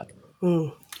go with that?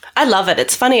 I love it.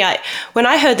 It's funny. When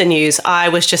I heard the news, I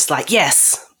was just like,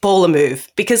 yes, baller move,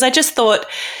 because I just thought,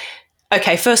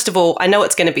 okay, first of all, I know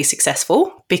it's going to be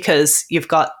successful because you've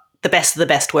got the best of the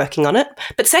best working on it.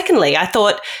 But secondly, I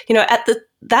thought, at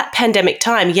that pandemic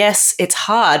time, yes, it's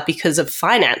hard because of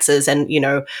finances. And,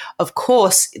 of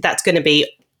course, that's going to be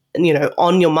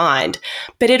on your mind.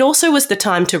 But it also was the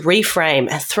time to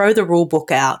reframe and throw the rule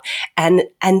book out and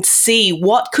see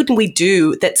what could we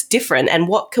do that's different and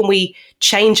what can we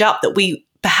change up that we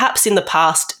perhaps in the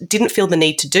past didn't feel the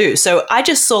need to do. So I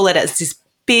just saw it as this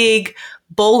big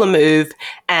baller move,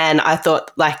 and I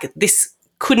thought like this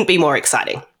couldn't be more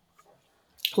exciting.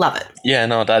 Love it. Yeah,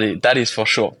 no, that is for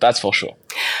sure. That's for sure.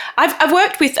 I've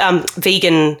worked with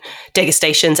vegan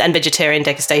degustations and vegetarian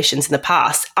degustations in the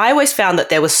past. I always found that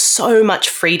there was so much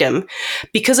freedom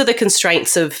because of the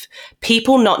constraints of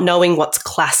people not knowing what's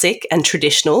classic and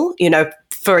traditional.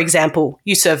 For example,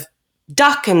 you serve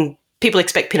duck and people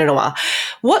expect Pinot Noir.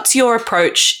 What's your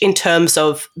approach in terms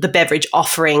of the beverage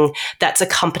offering that's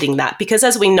accompanying that? Because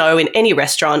as we know in any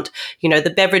restaurant,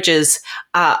 the beverages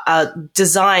are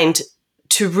designed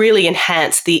to really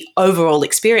enhance the overall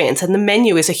experience. And the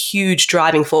menu is a huge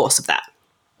driving force of that.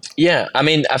 Yeah, I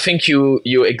mean, I think you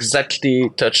exactly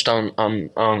touched on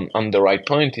the right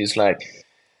point. Is like,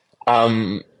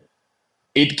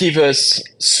 it gives us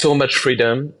so much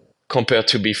freedom compared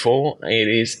to before.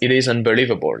 It is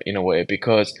unbelievable in a way,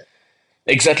 because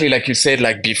exactly like you said,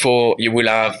 like before you will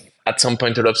have at some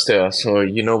point a lobster, so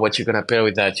you know what you're gonna pair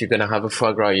with that. You're gonna have a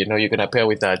foie gras, you're gonna pair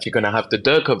with that. You're gonna have the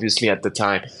duck, obviously, at the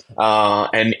time.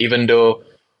 And even though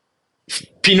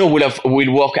Pinot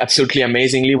will work absolutely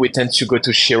amazingly, we tend to go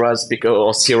to Shiraz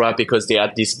or Syrah because they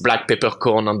had this black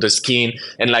peppercorn on the skin,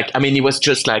 and like, I mean, it was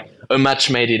just like a match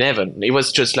made in heaven. It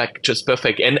was just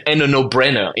perfect and a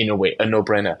no-brainer in a way, a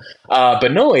no-brainer.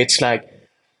 But no, it's like,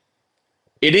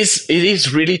 it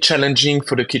is really challenging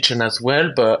for the kitchen as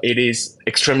well, but it is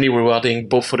extremely rewarding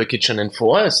both for the kitchen and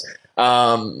for us.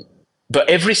 But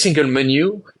every single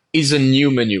menu is a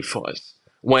new menu for us.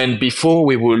 When before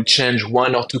we will change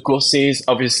one or two courses,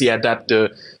 obviously adapt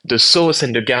the sauce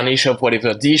and the garnish of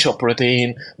whatever dish or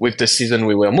protein with the season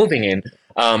we were moving in.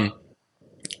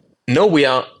 No, we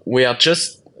are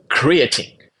just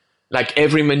creating. Like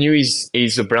every menu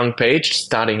is a blank page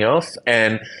starting off,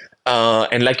 and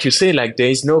like you say, like there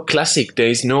is no classic, there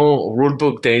is no rule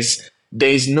book, there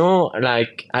is no,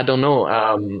 like, I don't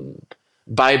know,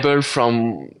 Bible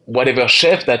from whatever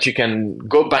chef that you can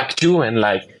go back to and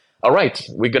like, all right,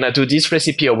 we're gonna do this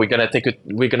recipe, or we're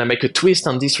gonna make a twist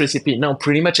on this recipe. No,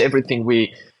 pretty much everything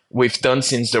we've done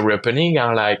since the reopening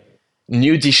are like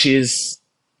new dishes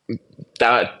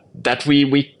that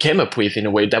we came up with in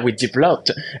a way that we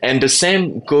developed, and the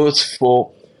same goes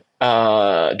for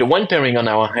the wine pairing on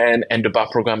our hand and the bar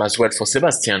program as well for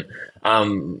Sebastian. I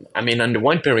mean, on the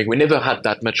wine pairing, we never had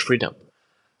that much freedom.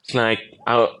 It's like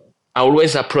I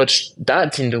always approach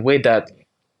that in the way that,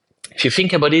 if you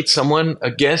think about it,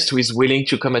 a guest who is willing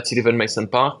to come at 11 Madison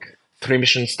Park, 3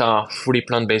 Michelin star, fully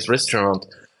plant-based restaurant,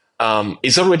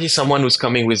 is already someone who's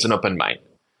coming with an open mind.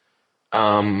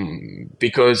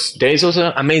 Because there is also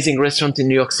an amazing restaurant in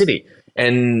New York City,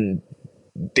 and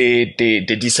they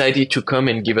decided to come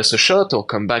and give us a shot or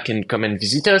come back and come and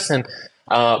visit us. And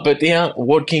but they are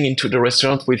walking into the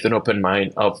restaurant with an open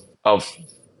mind of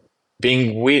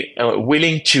being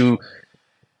willing to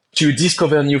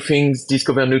discover new things,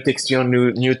 discover new texture,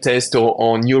 new taste,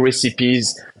 or new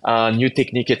recipes, new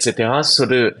technique, etc. So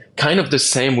the kind of the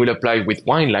same will apply with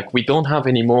wine. Like we don't have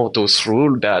anymore those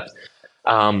rules that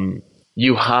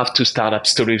you have to start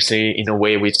absolutely in a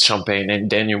way with champagne, and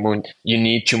then you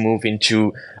need to move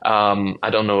into I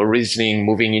don't know, Riesling,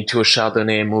 moving into a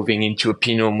Chardonnay, moving into a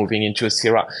Pinot, moving into a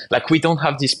Syrah. Like, we don't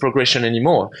have this progression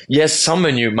anymore. Yes, some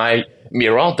menu might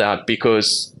mirror that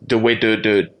because the way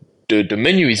the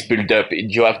menu is built up,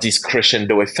 you have this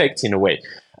crescendo effect in a way.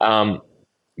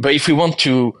 But if we want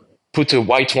to put a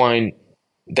white wine,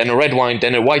 then a red wine,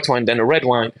 then a white wine, then a red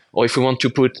wine, or if we want to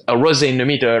put a rosé in the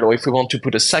middle, or if we want to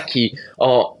put a sake,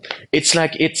 or it's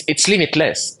like it's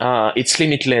limitless. It's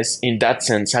limitless in that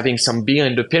sense. Having some beer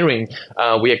in the pairing,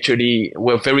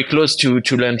 we're very close to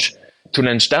launch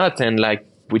that, and like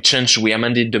we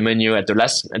amended the menu at the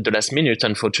last minute.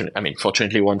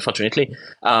 Fortunately or unfortunately,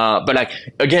 but like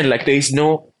again, like there is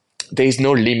no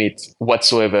limit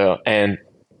whatsoever, and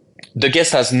the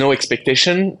guest has no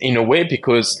expectation in a way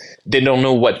because they don't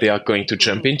know what they are going to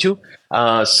jump into.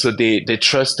 So they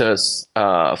trust us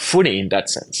fully in that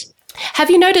sense. Have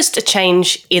you noticed a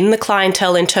change in the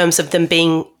clientele in terms of them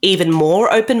being even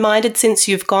more open-minded since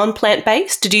you've gone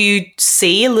plant-based? Do you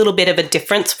see a little bit of a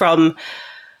difference from,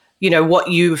 what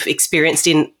you've experienced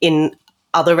in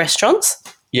other restaurants?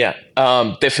 Yeah,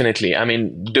 definitely. I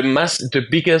mean, the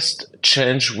biggest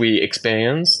change we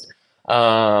experienced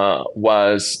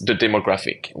was the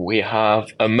demographic. We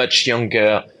have a much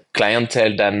younger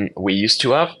clientele than we used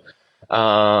to have,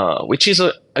 which is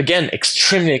again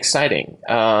extremely exciting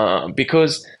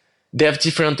because they have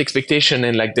different expectation,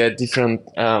 and like they're different.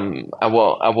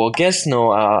 Our guests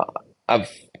now have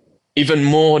even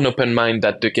more an open mind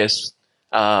than the guests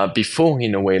before,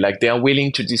 in a way. Like, they are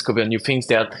willing to discover new things.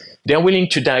 They are willing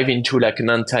to dive into like an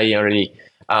entirely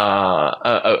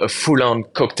a full-on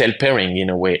cocktail pairing in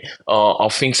a way, or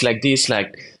things like this.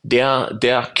 Like, they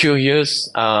are curious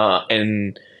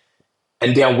and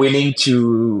they are willing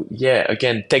to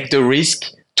again take the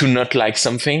risk to not like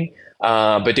something,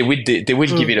 but they will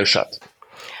give it a shot.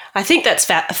 I think that's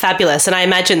fabulous. And I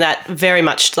imagine that very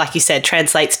much, like you said,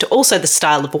 translates to also the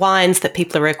style of wines that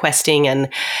people are requesting. And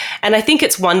I think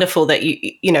it's wonderful that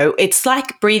it's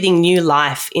like breathing new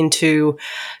life into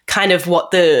kind of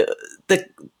what the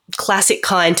classic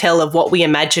clientele of what we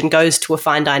imagine goes to a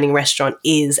fine dining restaurant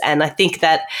is. And I think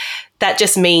that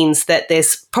just means that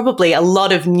there's probably a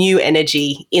lot of new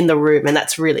energy in the room, and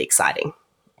that's really exciting.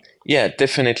 Yeah,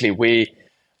 definitely.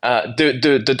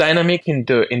 The dynamic in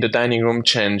the dining room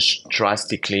changed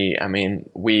drastically. I mean,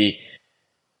 we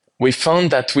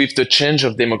found that with the change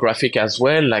of demographic as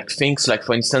well, like things like,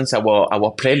 for instance,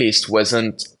 our playlist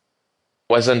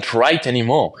wasn't right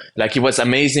anymore. Like, it was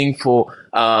amazing for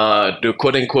the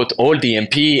quote unquote old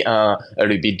DMP, a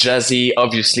little bit jazzy,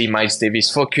 obviously Miles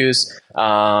Davis focus,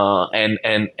 and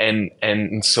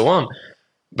so on.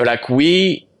 But like,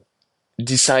 we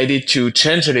decided to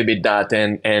change a little bit that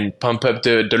and pump up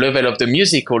the level of the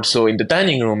music also in the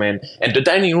dining room, and the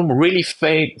dining room really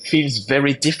feels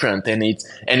very different, and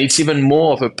it's even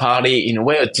more of a party in a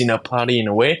way, a dinner party in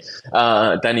a way,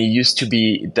 than it used to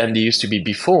be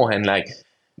before. And like,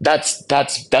 that's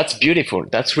beautiful.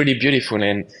 That's really beautiful.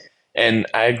 And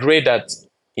I agree that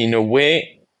in a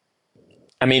way,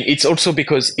 I mean, it's also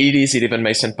because it is 11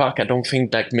 Madison Park. I don't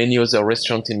think that many other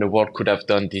restaurants in the world could have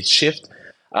done this shift.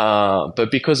 But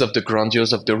because of the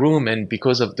grandiose of the room, and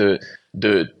because of the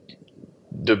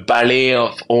ballet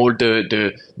of all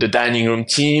the dining room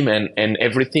team and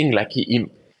everything, like, he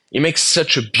makes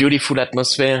such a beautiful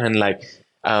atmosphere, and like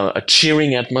a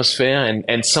cheering atmosphere,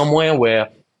 and somewhere where,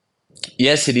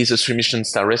 yes, it is a 3 Michelin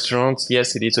star restaurant.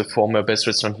 Yes, it is a former best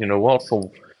restaurant in the world,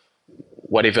 for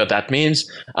whatever that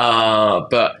means.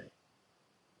 But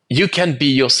you can be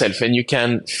yourself, and you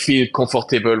can feel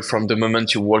comfortable from the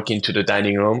moment you walk into the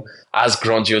dining room, as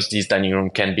grandiose this dining room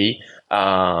can be.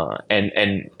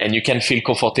 And you can feel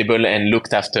comfortable and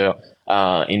looked after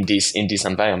in this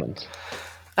environment.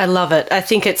 I love it. I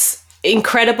think it's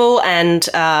incredible, and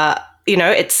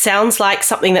it sounds like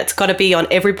something that's got to be on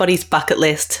everybody's bucket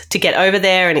list to get over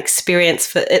there and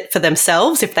experience it for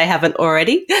themselves if they haven't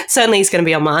already. Certainly is going to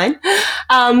be on mine.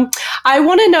 I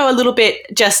want to know a little bit,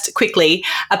 just quickly,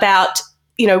 about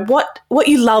what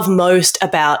you love most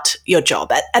about your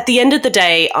job. At the end of the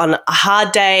day, on a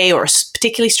hard day or a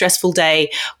particularly stressful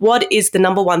day, what is the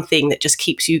number one thing that just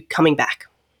keeps you coming back?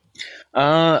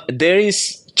 There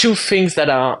is two things that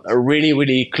are really,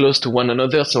 really close to one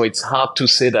another, so it's hard to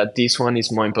say that this one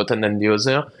is more important than the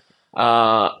other.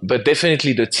 But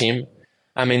definitely the team.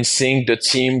 I mean, seeing the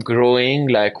team growing,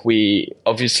 like, we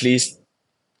obviously,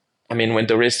 I mean, when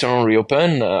the restaurant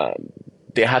reopened,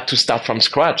 they had to start from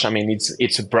scratch. I mean,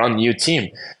 it's a brand new team.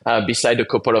 Beside a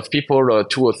couple of people, or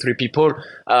 2 or 3 people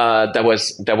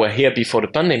that were here before the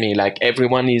pandemic, like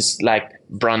everyone is like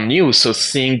brand new. So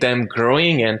seeing them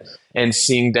growing and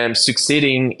seeing them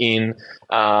succeeding in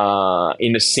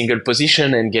a single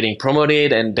position and getting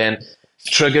promoted, and then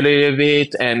struggle a little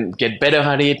bit and get better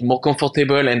at it, more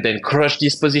comfortable, and then crush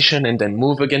this position and then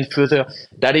move again further.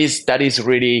 That is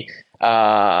really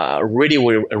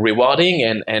rewarding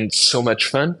and so much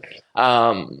fun.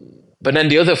 But then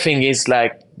the other thing is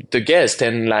like the guests,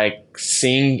 and like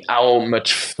seeing how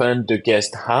much fun the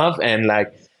guests have, and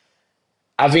like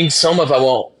having some of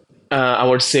our I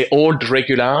would say old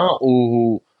regular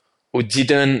who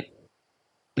didn't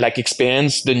like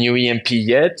experience the new EMP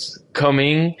yet,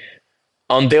 coming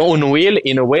on their own will,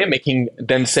 in a way, making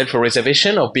themselves a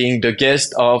reservation, or being the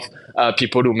guest of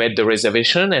people who made the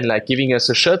reservation, and like giving us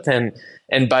a shot. And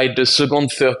by the second,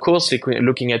 third course,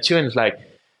 looking at you, and it's like,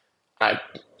 I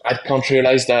can't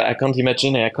realize that, I can't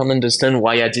imagine, I can't understand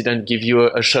why I didn't give you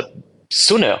a shot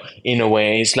sooner, in a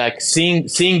way. It's like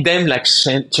seeing them like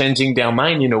changing their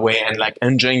mind in a way, and like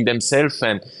enjoying themselves,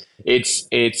 and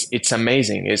it's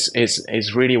amazing.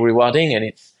 It's really rewarding, and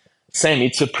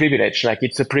it's a privilege. Like,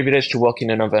 it's a privilege to work in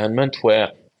an environment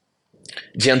where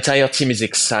the entire team is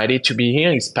excited to be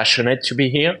here, is passionate to be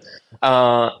here,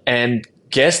 and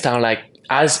guests are like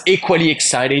as equally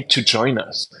excited to join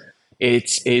us.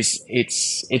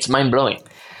 It's mind blowing.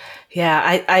 Yeah,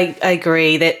 I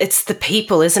agree that it's the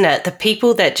people, isn't it? The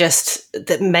people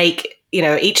that make,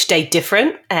 each day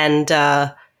different, and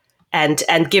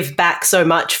give back so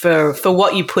much for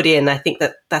what you put in. I think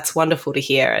that's wonderful to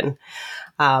hear. And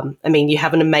I mean, you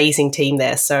have an amazing team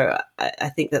there, so I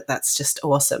think that's just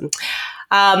awesome.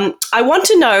 I want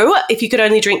to know, if you could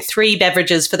only drink 3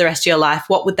 beverages for the rest of your life,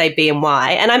 what would they be and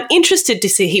why? And I'm interested to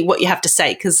see what you have to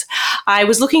say, because I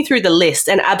was looking through the list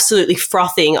and absolutely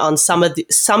frothing on some of the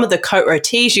Côte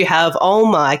Rôties you have. Oh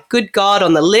my good God,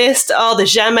 on the list. Oh, the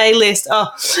Jamais list. Oh,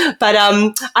 but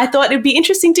I thought it'd be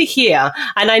interesting to hear.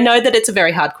 And I know that it's a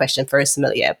very hard question for a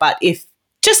sommelier, but if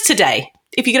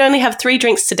you could only have 3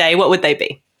 drinks today, what would they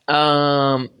be?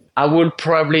 I will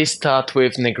probably start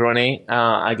with Negroni.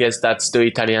 I guess that's the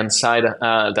Italian side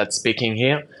that's speaking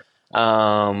here.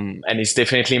 And it's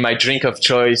definitely my drink of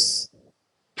choice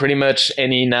pretty much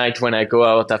any night when I go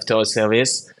out after a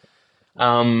service.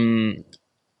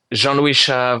 Jean-Louis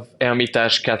Chave,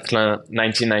 Hermitage Catlin,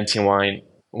 1990 wine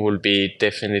will be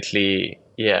definitely,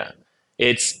 yeah.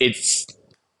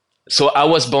 So I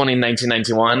was born in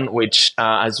 1991, which,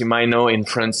 as you might know, in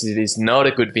France, it is not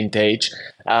a good vintage,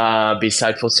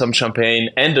 beside for some Champagne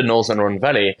and the Northern Rhone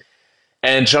Valley.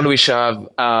 And Jean-Louis Chave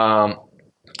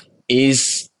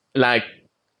is like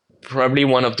probably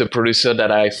one of the producers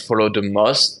that I follow the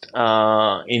most,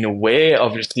 in a way,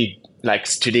 obviously, like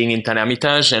studying in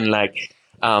Hermitage, and like,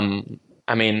 I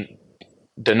mean,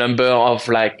 the number of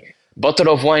like bottle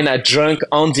of wine I drank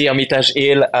on the Hermitage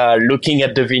Hill, looking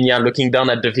at the vineyard, looking down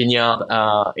at the vineyard,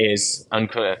 is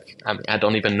incredible. I mean, I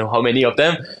don't even know how many of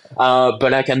them,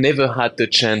 but like I never had the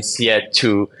chance yet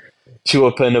to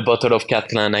open a bottle of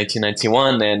Catlin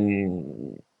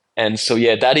 1991, and so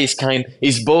yeah, that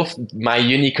is both my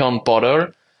unicorn bottle,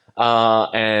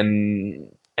 and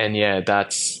yeah,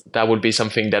 that would be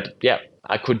something that, yeah,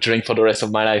 I could drink for the rest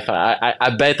of my life. I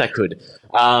bet I could.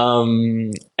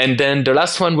 And then the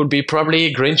last one would be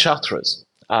probably green chartreuse.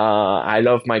 I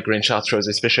love my green chartreuse,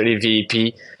 especially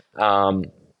VEP.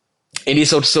 It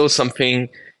is also something,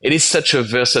 it is such a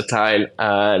versatile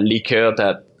liquor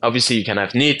that obviously you can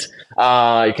have neat,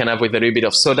 you can have with a little bit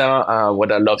of soda.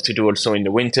 What I love to do also in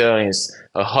the winter is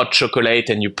a hot chocolate,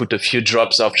 and you put a few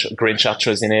drops of green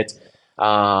chartreuse in it.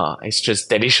 It's just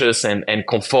delicious and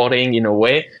comforting in a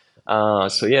way.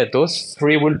 So yeah, those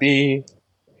 3 would be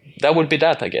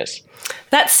that, I guess.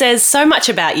 That says so much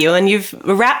about you, and you've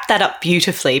wrapped that up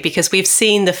beautifully, because we've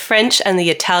seen the French and the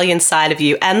Italian side of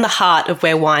you and the heart of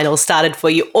where wine all started for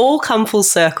you all come full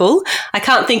circle. I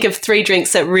can't think of 3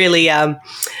 drinks that really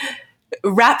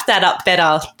wrap that up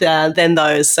better than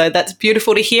those. So that's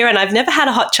beautiful to hear, and I've never had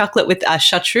a hot chocolate with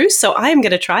chartreuse, so I am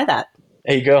going to try that.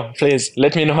 There you go. Please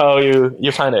let me know how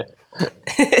you find it.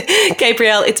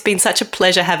 Gabriel, it's been such a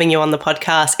pleasure having you on the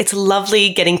podcast. It's lovely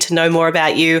getting to know more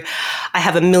about you. I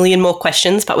have a million more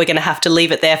questions, but we're going to have to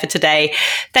leave it there for today.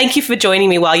 Thank you for joining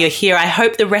me while you're here. I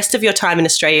hope the rest of your time in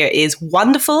Australia is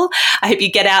wonderful. I hope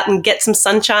you get out and get some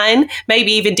sunshine,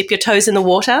 maybe even dip your toes in the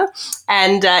water,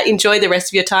 and enjoy the rest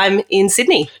of your time in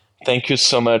Sydney. Thank you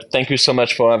so much. Thank you so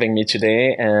much for having me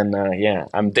today. And yeah,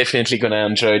 I'm definitely going to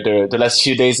enjoy the last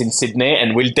few days in Sydney,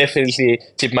 and will definitely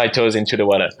dip my toes into the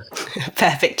water.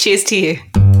 Perfect. Cheers to you.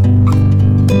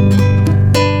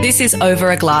 This is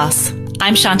Over a Glass.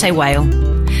 I'm Shante Whale.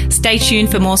 Stay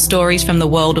tuned for more stories from the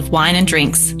world of wine and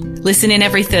drinks. Listen in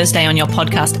every Thursday on your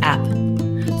podcast app.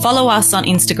 Follow us on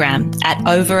Instagram at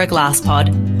overaglasspod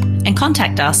and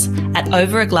contact us at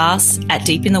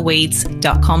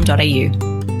overaglass@deepintheweeds.com.au.